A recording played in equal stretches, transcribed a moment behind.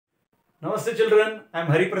Namaste children, I am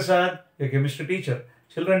Hari Prasad, your chemistry teacher.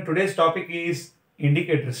 Children, today's topic is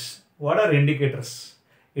indicators. What are indicators?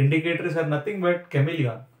 Indicators are nothing but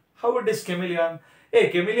chameleon. How it is chameleon? A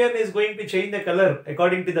chameleon is going to change the color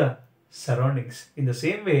according to the surroundings. In the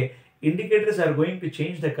same way, indicators are going to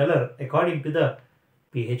change the color according to the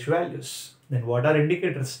pH values. Then what are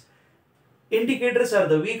indicators? Indicators are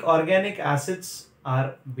the weak organic acids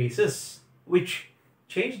or bases which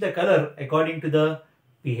change the color according to the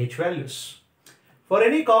pH values. For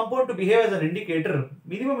any compound to behave as an indicator,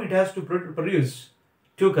 minimum it has to produce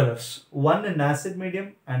two colors, one in acid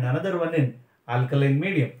medium and another one in alkaline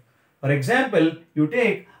medium. For example, you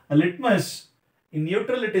take a litmus, in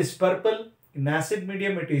neutral it is purple, in acid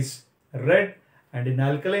medium it is red, and in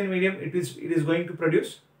alkaline medium it is going to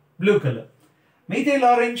produce blue color. Methyl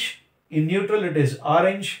orange, in neutral it is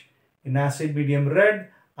orange, in acid medium red,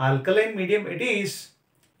 alkaline medium it is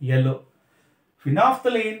yellow.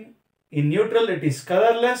 Phenolphthalein, in neutral it is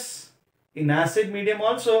colorless, in acid medium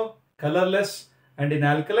also colorless, and in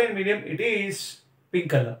alkaline medium it is pink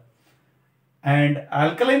color. And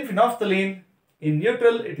alkaline phenolphthalein, in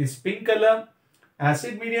neutral it is pink color,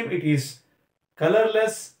 acid medium it is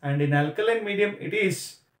colorless, and in alkaline medium it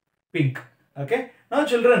is pink. Okay. Now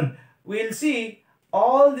children, we will see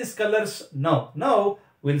all these colors now. Now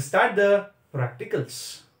we will start the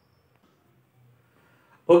practicals.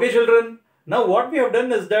 Okay children. Now what we have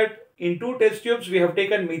done is that in two test tubes we have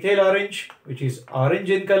taken methyl orange, which is orange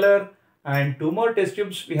in color, and two more test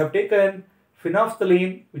tubes we have taken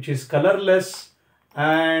phenolphthalein, which is colorless,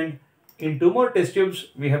 and in two more test tubes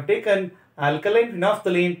we have taken alkaline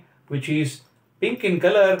phenolphthalein, which is pink in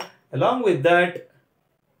color. Along with that,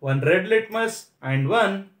 one red litmus and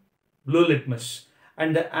one blue litmus.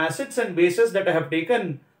 And the acids and bases that I have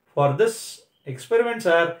taken for this experiments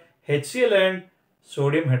are HCl and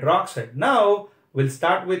sodium hydroxide. Now we'll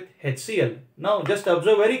start with HCl. Now just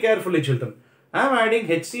observe very carefully children. I am adding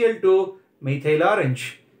HCl to methyl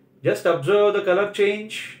orange. Just observe the color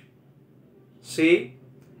change. See,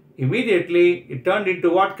 immediately it turned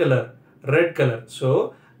into what color? Red color.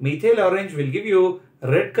 So methyl orange will give you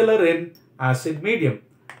red color in acid medium.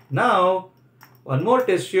 Now one more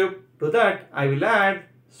test tube. To that I will add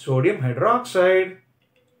sodium hydroxide.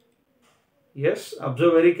 Yes,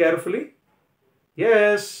 observe very carefully.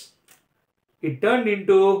 Yes, it turned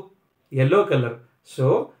into yellow color.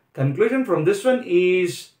 So conclusion from this one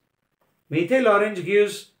is methyl orange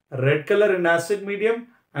gives red color in acid medium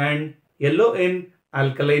and yellow in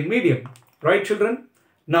alkaline medium. Right children?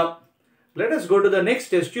 Now let us go to the next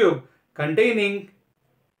test tube containing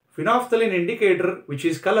phenolphthalein indicator, which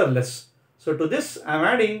is colorless. So to this I am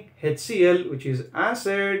adding HCl, which is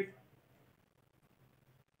acid.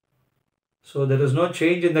 So there is no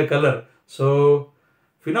change in the color. So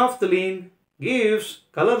phenolphthalein gives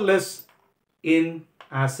colorless in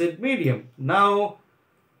acid medium. Now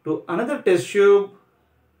to another test tube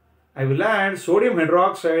I will add sodium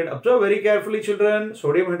hydroxide. Observe very carefully children.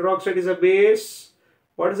 Sodium hydroxide is a base.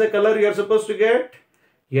 What is the color you are supposed to get?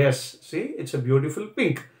 Yes, see, it's a beautiful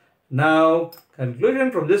pink. Now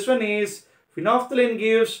conclusion from this one is phenolphthalein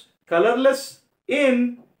gives colorless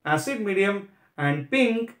in acid medium and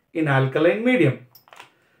pink in alkaline medium.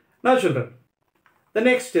 Now children, the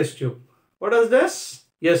next test tube. What is this?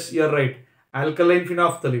 Yes, you are right. Alkaline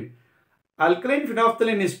phenolphthalein. Alkaline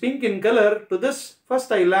phenolphthalein is pink in color. To this,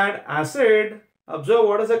 first I will add acid. Observe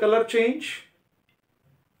what is the color change.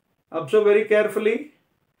 Observe very carefully.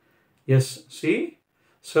 Yes, see.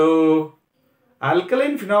 So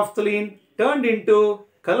alkaline phenolphthalein turned into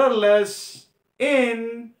colorless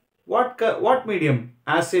in what medium?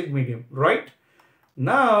 Acid medium, right?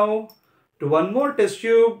 Now to one more test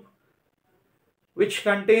tube which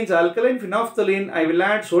contains alkaline phenolphthalein, I will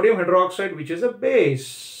add sodium hydroxide, which is a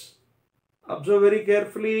base. Observe very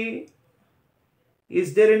carefully.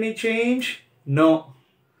 Is there any change? No.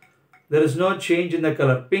 There is no change in the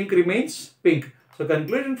color. Pink remains pink. So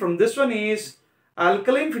conclusion from this one is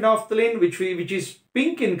alkaline phenolphthalein, which is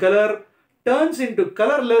pink in color, turns into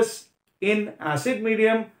colorless in acid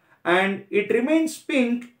medium and it remains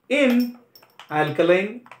pink in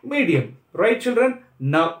alkaline medium. Right children?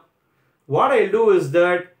 Now what I'll do is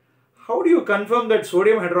that, how do you confirm that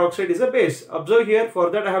sodium hydroxide is a base? Observe here, for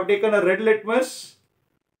that I have taken a red litmus.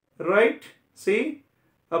 Right? See?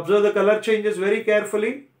 Observe the color changes very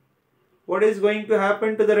carefully. What is going to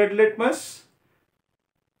happen to the red litmus?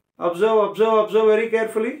 Observe very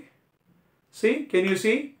carefully. See? Can you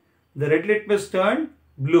see? The red litmus turned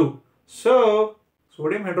blue. So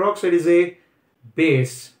sodium hydroxide is a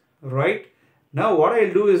base. Right? Now what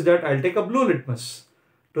I'll do is that I'll take a blue litmus.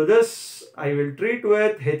 To this, I will treat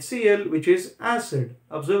with HCl, which is acid.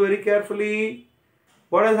 Observe very carefully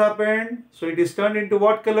what has happened. So it is turned into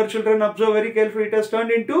what color, children? Observe very carefully. It has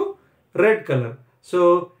turned into red color.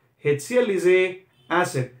 So HCl is a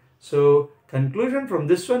acid. So conclusion from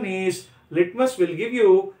this one is litmus will give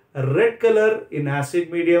you a red color in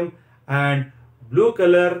acid medium and blue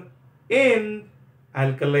color in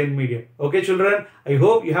alkaline medium. Okay, children, I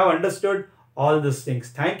hope you have understood all these things.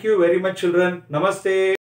 Thank you very much, children. Namaste.